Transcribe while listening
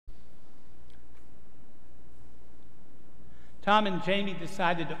Tom and Jamie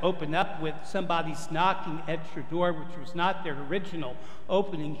decided to open up with Somebody's Knocking at Your Door, which was not their original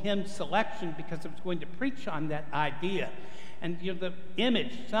opening hymn selection because it was going to preach on that idea. And the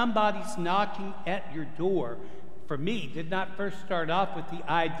image, somebody's knocking at your door, for me, did not first start off with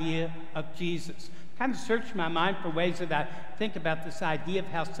the idea of Jesus. Kind of searched my mind for ways that I think about this idea of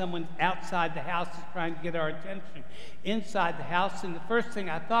how someone outside the house is trying to get our attention inside the house. And the first thing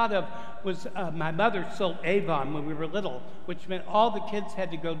I thought of was my mother sold Avon when we were little, which meant all the kids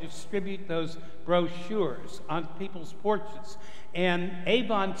had to go distribute those brochures on people's porches. And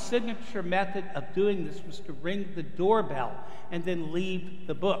Avon's signature method of doing this was to ring the doorbell and then leave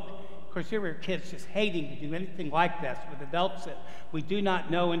the book. Of course, here were kids just hating to do anything like this with adults that we do not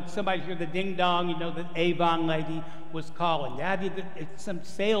know, and somebody hear the ding-dong, you know that Avon lady was calling. The idea that it's some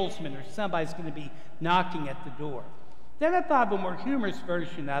salesman or somebody's going to be knocking at the door. Then I thought of a more humorous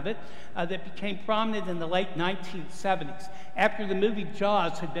version of it that became prominent in the late 1970s. After the movie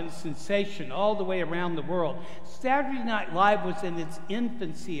Jaws had been a sensation all the way around the world, Saturday Night Live was in its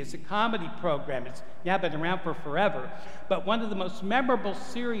infancy as a comedy program. It's now been around for forever. But one of the most memorable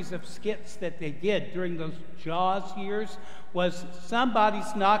series of skits that they did during those Jaws years was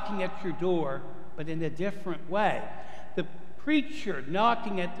Somebody's Knocking at Your Door, but in a different way. The creature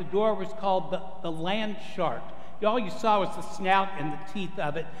knocking at the door was called the land shark. All you saw was the snout and the teeth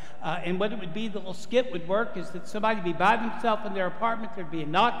of it. And what it would be, the little skit would work, is that somebody would be by themselves in their apartment, there'd be a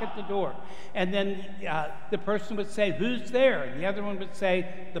knock at the door. And then the person would say, "Who's there?" And the other one would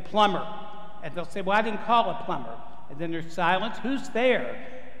say, "The plumber." And they'll say, "Well, I didn't call a plumber." And then there's silence. "Who's there?"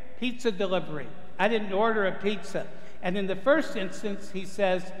 "Pizza delivery." "I didn't order a pizza." And in the first instance, he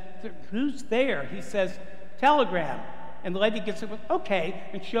says, "Who's there?" He says, "Telegram." And the lady gets up, "Okay,"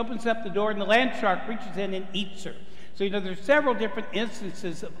 and she opens up the door, and the land shark reaches in and eats her. So, there's several different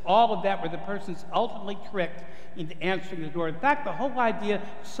instances of all of that where the person's ultimately tricked into answering the door. In fact, the whole idea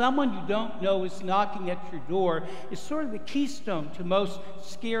someone you don't know is knocking at your door is sort of the keystone to most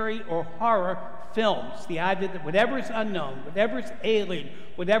scary or horror films. The idea that whatever is unknown, whatever is alien,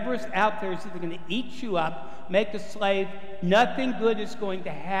 whatever is out there is either going to eat you up, make a slave. Nothing good is going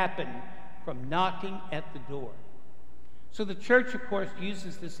to happen from knocking at the door. So the church, of course,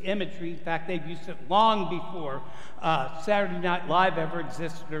 uses this imagery. In fact, they've used it long before Saturday Night Live ever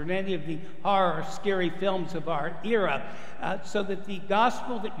existed or in any of the horror, scary films of our era, so that the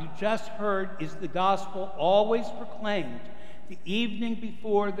gospel that you just heard is the gospel always proclaimed the evening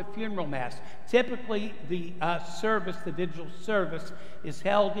before the funeral mass. Typically, the service, the vigil service, is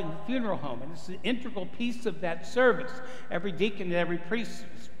held in the funeral home, and it's an integral piece of that service. Every deacon and every priest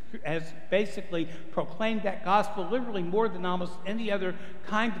has basically proclaimed that gospel literally more than almost any other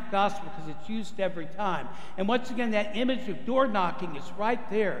kind of gospel because it's used every time. And once again, that image of door knocking is right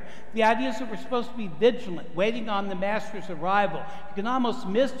there. The idea is that we're supposed to be vigilant, waiting on the master's arrival. You can almost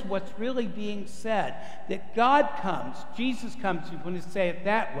miss what's really being said, that God comes, Jesus comes, if you want to say it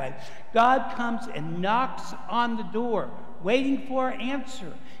that way. God comes and knocks on the door, waiting for our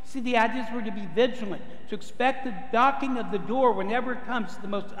answer. See, the idea is we're to be vigilant, to expect the knocking of the door whenever it comes, the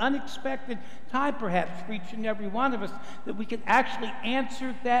most unexpected time perhaps for each and every one of us, that we can actually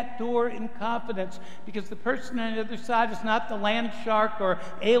answer that door in confidence because the person on the other side is not the land shark or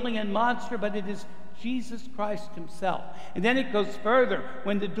alien monster, but it is Jesus Christ himself. And then it goes further.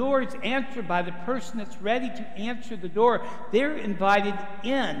 When the door is answered by the person that's ready to answer the door, they're invited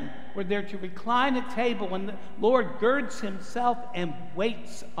in, where they're to recline at table, and the Lord girds himself and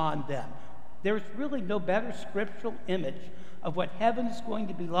waits on them. There's really no better scriptural image of what heaven is going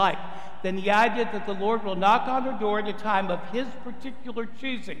to be like than the idea that the Lord will knock on our door at a time of his particular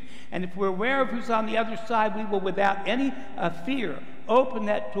choosing. And if we're aware of who's on the other side, we will, without any fear, open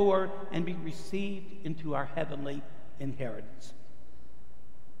that door and be received into our heavenly inheritance.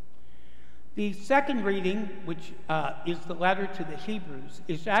 The second reading, which is the letter to the Hebrews,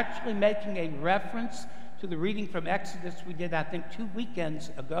 is actually making a reference to the reading from Exodus we did, I think, 2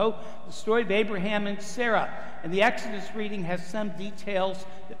 weekends ago, the story of Abraham and Sarah. And the Exodus reading has some details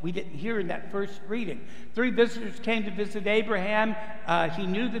that we didn't hear in that first reading. 3 visitors came to visit Abraham. He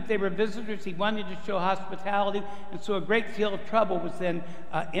knew that they were visitors. He wanted to show hospitality, and so a great deal of trouble was then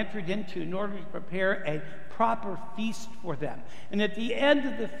entered into in order to prepare a proper feast for them. And at the end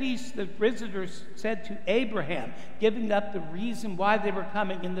of the feast, the visitors said to Abraham, giving up the reason why they were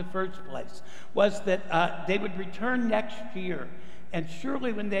coming in the first place, was that they would return next year. And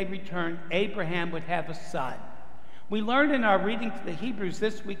surely when they returned, Abraham would have a son. We learned in our reading to the Hebrews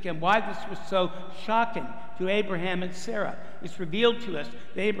this weekend why this was so shocking to Abraham and Sarah. It's revealed to us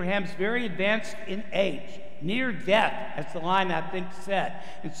that Abraham's very advanced in age, near death, as the line, I think, said.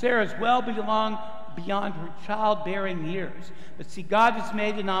 And Sarah's well beyond her childbearing years. But see, God has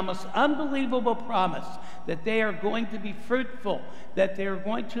made an almost unbelievable promise that they are going to be fruitful, that they are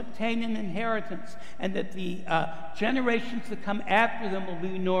going to obtain an inheritance, and that the generations that come after them will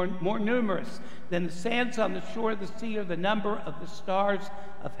be more numerous than the sands on the shore of the sea or the number of the stars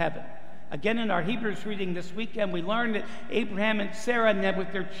of heaven. Again, in our Hebrews reading this weekend, we learned that Abraham and Sarah, and then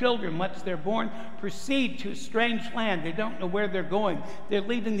with their children, once they're born, proceed to a strange land. They don't know where they're going. They're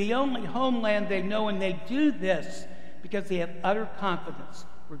leaving the only homeland they know, and they do this because they have utter confidence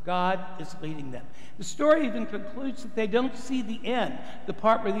where God is leading them. The story even concludes that they don't see the end, the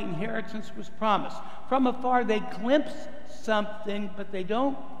part where the inheritance was promised. From afar, they glimpse something, but they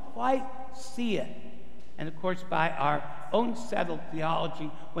don't quite see it. And of course, by our own settled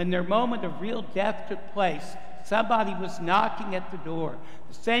theology, when their moment of real death took place, somebody was knocking at the door.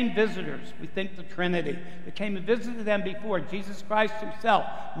 The same visitors, we think the Trinity, that came and visited them before, Jesus Christ himself,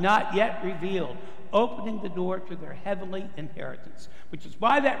 not yet revealed, opening the door to their heavenly inheritance, which is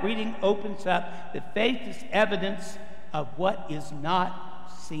why that reading opens up that faith is evidence of what is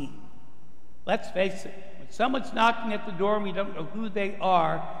not seen. Let's face it, when someone's knocking at the door and we don't know who they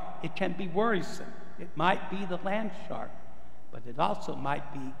are, it can be worrisome. It might be the land shark, but it also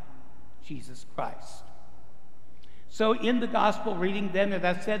might be Jesus Christ. So in the gospel reading then, as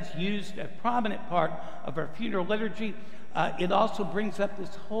I said, is used a prominent part of our funeral liturgy. It also brings up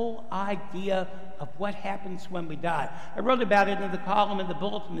this whole idea of what happens when we die. I wrote about it in the column in the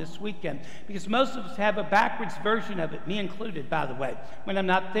bulletin this weekend because most of us have a backwards version of it, me included, by the way, when I'm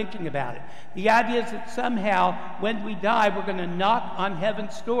not thinking about it. The idea is that somehow when we die, we're going to knock on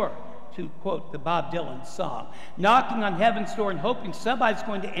heaven's door, to quote the Bob Dylan song, knocking on heaven's door and hoping somebody's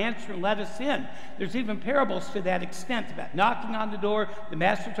going to answer and let us in. There's even parables to that extent about knocking on the door, the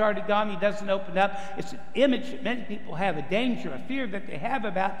master's already gone, he doesn't open up. It's an image that many people have, a danger, a fear that they have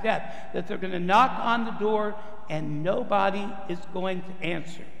about death, that they're going to knock on the door and nobody is going to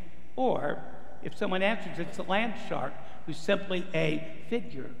answer. Or, if someone answers, it's a land shark who's simply a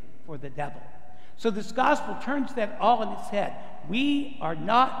figure for the devil. So this gospel turns that all on its head. We are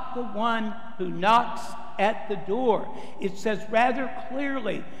not the one who knocks at the door. It says rather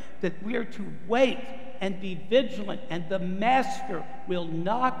clearly that we are to wait and be vigilant, and the master will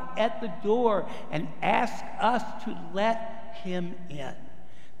knock at the door and ask us to let him in.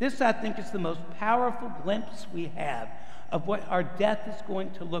 This, I think, is the most powerful glimpse we have of what our death is going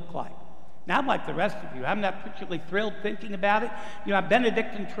to look like. Now, I'm like the rest of you. I'm not particularly thrilled thinking about it. You know, I'm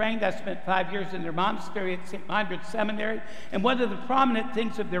Benedictine trained. I spent 5 years in their monastery at St. Meinrad Seminary. And one of the prominent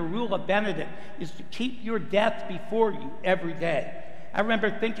things of their rule of Benedict is to keep your death before you every day. I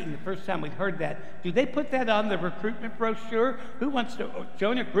remember thinking the first time we heard that, do they put that on the recruitment brochure? Who wants to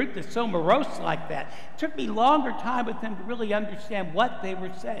join a group that's so morose like that? It took me a longer time with them to really understand what they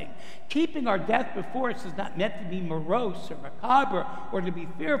were saying. Keeping our death before us is not meant to be morose or macabre or to be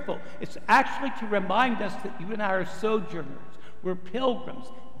fearful. It's actually to remind us that you and I are sojourners. We're pilgrims.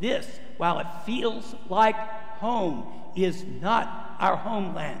 This, while it feels like home, is not our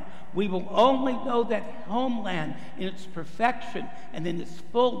homeland. We will only know that homeland in its perfection and in its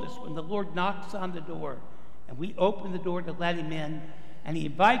fullness when the Lord knocks on the door and we open the door to let him in, and he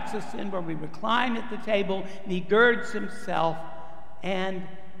invites us in where we recline at the table and he girds himself and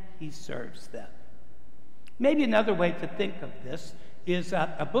he serves them. Maybe another way to think of this is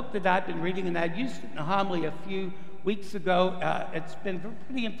a book that I've been reading, and I used it in a homily a few weeks ago. It's been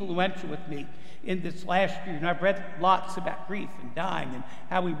pretty influential with me in this last year, and I've read lots about grief and dying and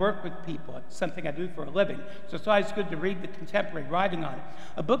how we work with people. It's something I do for a living, so it's always good to read the contemporary writing on it.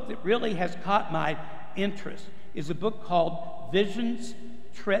 A book that really has caught my interest is a book called Visions,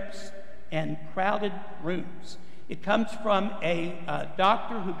 Trips, and Crowded Rooms. It comes from a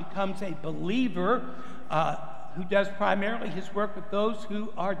doctor who becomes a believer who does primarily his work with those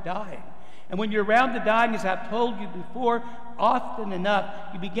who are dying. And when you're around the dying, as I've told you before, often enough,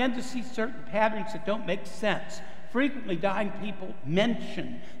 you begin to see certain patterns that don't make sense. Frequently, dying people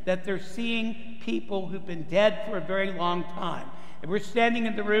mention that they're seeing people who've been dead for a very long time. And we're standing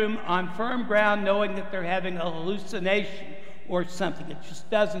in the room on firm ground knowing that they're having a hallucination or something. It just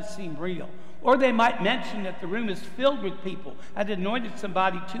doesn't seem real. Or they might mention that the room is filled with people. I anointed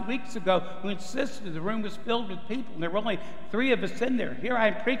somebody 2 weeks ago who insisted the room was filled with people, and there were only 3 of us in there. Here I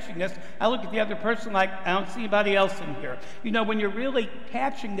am preaching this. I look at the other person like, I don't see anybody else in here. You know, when you're really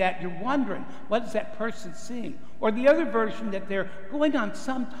catching that, you're wondering, what is that person seeing? Or the other version, that they're going on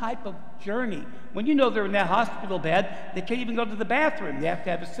some type of journey. When you know they're in that hospital bed, they can't even go to the bathroom. They have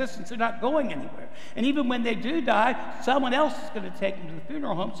to have assistance. They're not going anywhere. And even when they do die, someone else is going to take them to the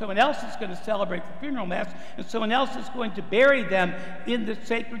funeral home. Someone else is going to celebrate the funeral mass, and someone else is going to bury them in the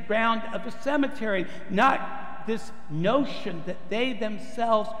sacred ground of a cemetery, not this notion that they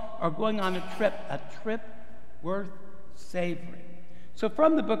themselves are going on a trip worth savoring. So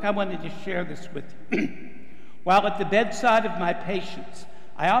from the book, I wanted to share this with you. While at the bedside of my patients,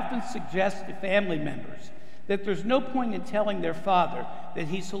 I often suggest to family members that there's no point in telling their father that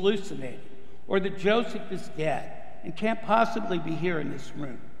he's hallucinating or that Joseph is dead and can't possibly be here in this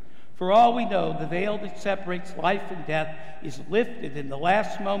room. For all we know, the veil that separates life and death is lifted in the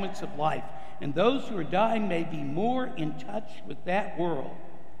last moments of life, and those who are dying may be more in touch with that world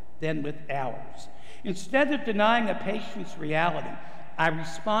than with ours. Instead of denying a patient's reality, I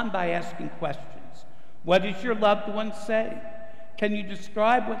respond by asking questions. What is your loved one saying? Can you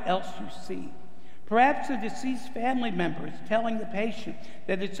describe what else you see? Perhaps the deceased family member is telling the patient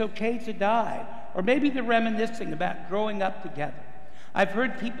that it's okay to die, or maybe they're reminiscing about growing up together. I've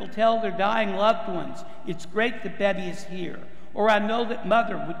heard people tell their dying loved ones, "It's great that Betty is here," or "I know that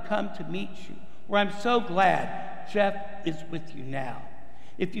Mother would come to meet you," or "I'm so glad Jeff is with you now."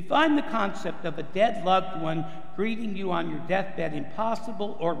 If you find the concept of a dead loved one greeting you on your deathbed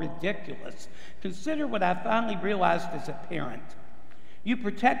impossible or ridiculous, consider what I finally realized as a parent. You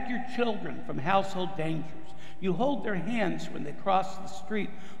protect your children from household dangers. You hold their hands when they cross the street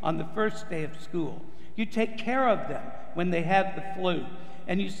on the first day of school. You take care of them when they have the flu,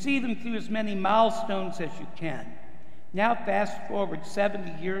 and you see them through as many milestones as you can. Now fast forward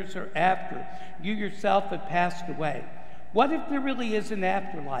 70 years or after you yourself have passed away. What if there really is an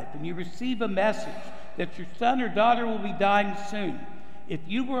afterlife and you receive a message that your son or daughter will be dying soon? If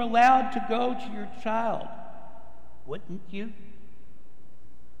you were allowed to go to your child, wouldn't you?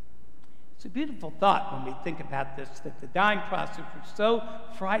 It's a beautiful thought when we think about this, that the dying process, which so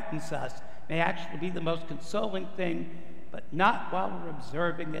frightens us, may actually be the most consoling thing, but not while we're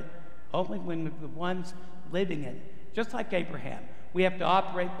observing it, only when we're the ones living it. Just like Abraham, we have to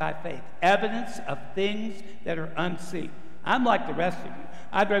operate by faith, evidence of things that are unseen. I'm like the rest of you.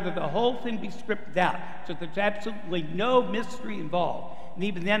 I'd rather the whole thing be scripted out so there's absolutely no mystery involved. And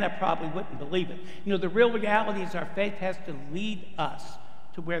even then, I probably wouldn't believe it. You know, the real reality is our faith has to lead us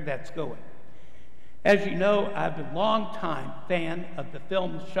to where that's going. As you know, I've been a long-time fan of the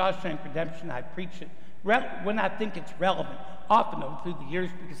film Shawshank Redemption. I preach it when I think it's relevant, often over through the years,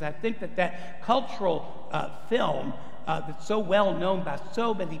 because I think that that cultural film that's so well known by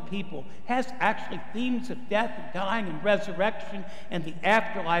so many people has actually themes of death and dying and resurrection and the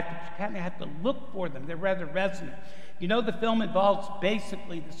afterlife, but you kind of have to look for them. They're rather resonant. You know, the film involves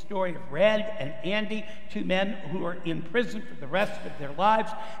basically the story of Red and Andy, two men who are in prison for the rest of their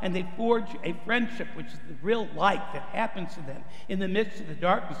lives, and they forge a friendship, which is the real light that happens to them in the midst of the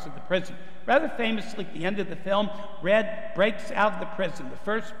darkness of the prison. Rather famously, at the end of the film, Red breaks out of the prison, the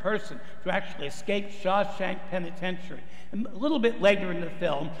first person to actually escape Shawshank Penitentiary. And a little bit later in the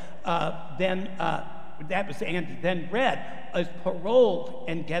film, that was Andy. Then Red is paroled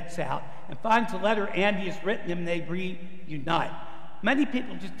and gets out and finds a letter Andy has written him, and they reunite. Many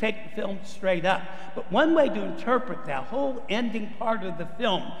people just take the film straight up. But one way to interpret that whole ending part of the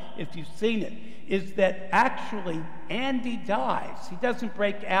film, if you've seen it, is that actually Andy dies. He doesn't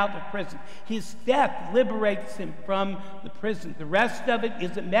break out of prison. His death liberates him from the prison. The rest of it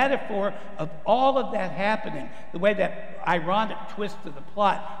is a metaphor of all of that happening, the way that ironic twist of the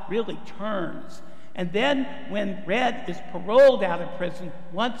plot really turns. And then when Red is paroled out of prison,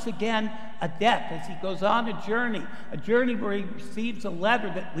 once again, a death as he goes on a journey where he receives a letter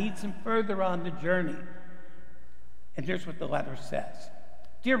that leads him further on the journey. And here's what the letter says.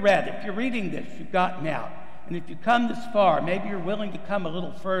 Dear Red, if you're reading this, you've gotten out. And if you've come this far, maybe you're willing to come a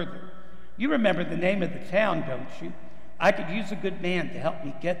little further. You remember the name of the town, don't you? I could use a good man to help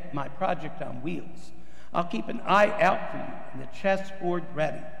me get my project on wheels. I'll keep an eye out for you and the chessboard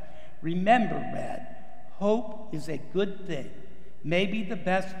ready. Remember, Red, hope is a good thing, maybe the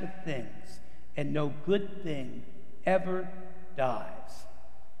best of things, and no good thing ever dies.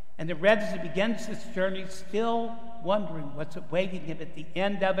 And the Red, as he begins this journey, still wondering what's awaiting him at the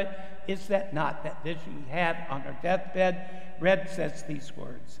end of it. Is that not that vision we have on our deathbed? Red says these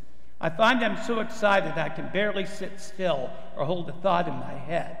words, I find I'm so excited I can barely sit still or hold a thought in my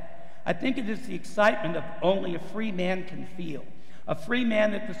head. I think it is the excitement of only a free man can feel. A free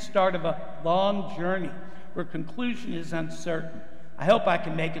man at the start of a long journey where conclusion is uncertain. I hope I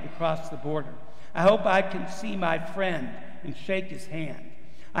can make it across the border. I hope I can see my friend and shake his hand.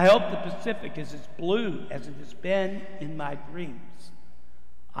 I hope the Pacific is as blue as it has been in my dreams.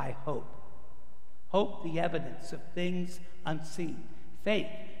 I hope. Hope, the evidence of things unseen. Faith,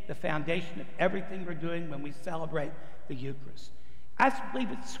 the foundation of everything we're doing when we celebrate the Eucharist. I just believe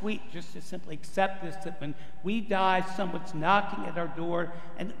it's sweet just to simply accept this, that when we die, someone's knocking at our door,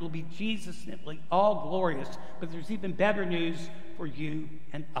 and it will be Jesus, and it will be all glorious. But there's even better news for you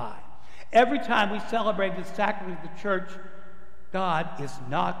and I. Every time we celebrate the sacrament of the church, God is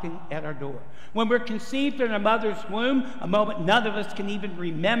knocking at our door. When we're conceived in our mother's womb, a moment none of us can even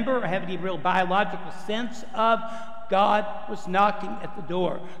remember or have any real biological sense of, God was knocking at the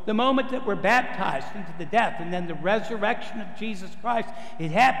door. The moment that we're baptized into the death and then the resurrection of Jesus Christ,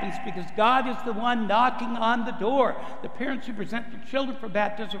 it happens because God is the one knocking on the door. The parents who present their children for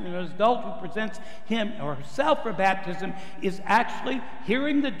baptism, or an adult who presents him or herself for baptism, is actually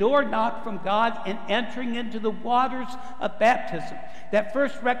hearing the door knock from God and entering into the waters of baptism. That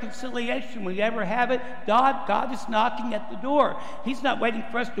first reconciliation, when we ever have it, God is knocking at the door. He's not waiting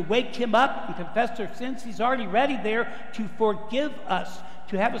for us to wake him up and confess our sins. He's already ready there to forgive us,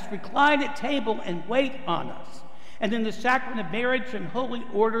 to have us recline at table and wait on us. And in the sacrament of marriage and holy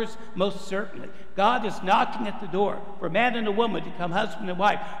orders, most certainly, God is knocking at the door for a man and a woman to become husband and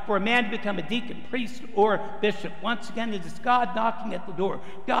wife, for a man to become a deacon, priest, or bishop. Once again, it is God knocking at the door,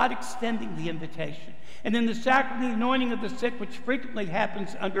 God extending the invitation. And in the sacrament of the anointing of the sick, which frequently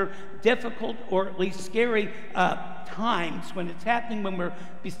happens under difficult or at least scary times, when it's happening when we're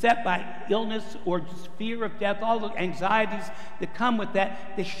beset by illness or just fear of death, all the anxieties that come with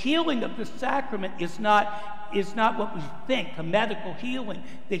that, the healing of the sacrament is not what we think, a medical healing.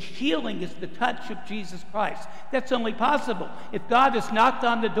 The healing is the touch of Jesus Christ. That's only possible if God has knocked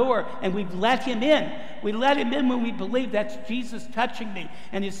on the door and we've let him in. We let him in when we believe that's Jesus touching me,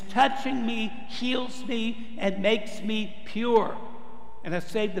 and his touching me heals me and makes me pure. And I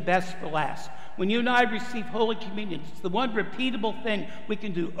saved the best for last. When you and I receive Holy Communion, it's the one repeatable thing we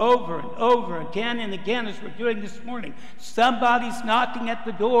can do over and over again and again, as we're doing this morning. Somebody's knocking at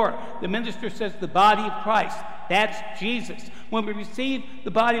the door. The minister says the body of Christ. That's Jesus. When we receive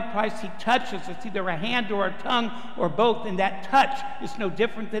the body of Christ, he touches us, either a hand or a tongue or both, and that touch is no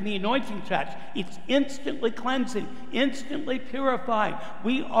different than the anointing touch. It's instantly cleansing, instantly purifying.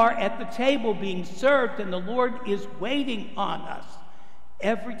 We are at the table being served, and the Lord is waiting on us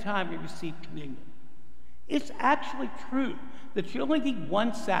every time we receive communion. It's actually true that you only need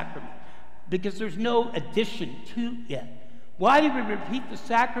one sacrament because there's no addition to it. Why do we repeat the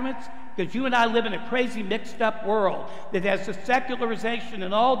sacraments? Because you and I live in a crazy mixed-up world that has the secularization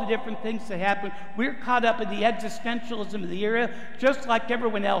and all the different things that happen. We're caught up in the existentialism of the era just like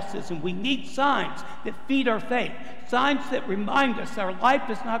everyone else is, and we need signs that feed our faith, signs that remind us our life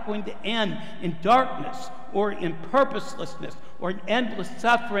is not going to end in darkness or in purposelessness or in endless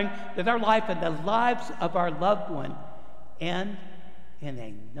suffering, that our life and the lives of our loved one end in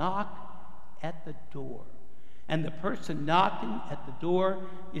a knock at the door. And the person knocking at the door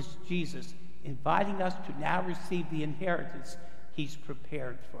is Jesus, inviting us to now receive the inheritance he's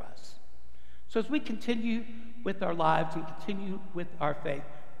prepared for us. So as we continue with our lives and continue with our faith,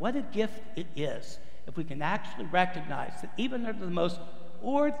 what a gift it is if we can actually recognize that even under the most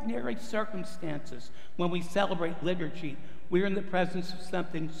ordinary circumstances, when we celebrate liturgy, we're in the presence of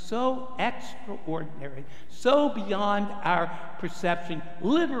something so extraordinary, so beyond our perception,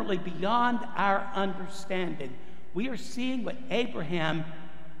 literally beyond our understanding. We are seeing what Abraham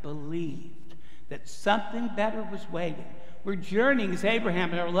believed, that something better was waiting. We're journeying as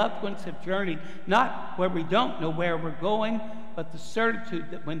Abraham and our loved ones have journeyed, not where we don't know where we're going, but the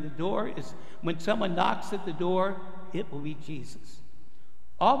certitude that when someone knocks at the door, it will be Jesus.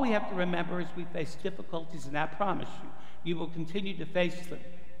 All we have to remember is we face difficulties, and I promise you will continue to face them.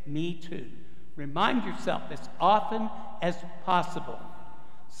 Me too. Remind yourself as often as possible,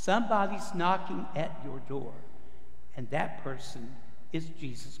 somebody's knocking at your door, and that person is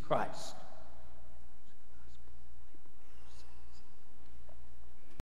Jesus Christ.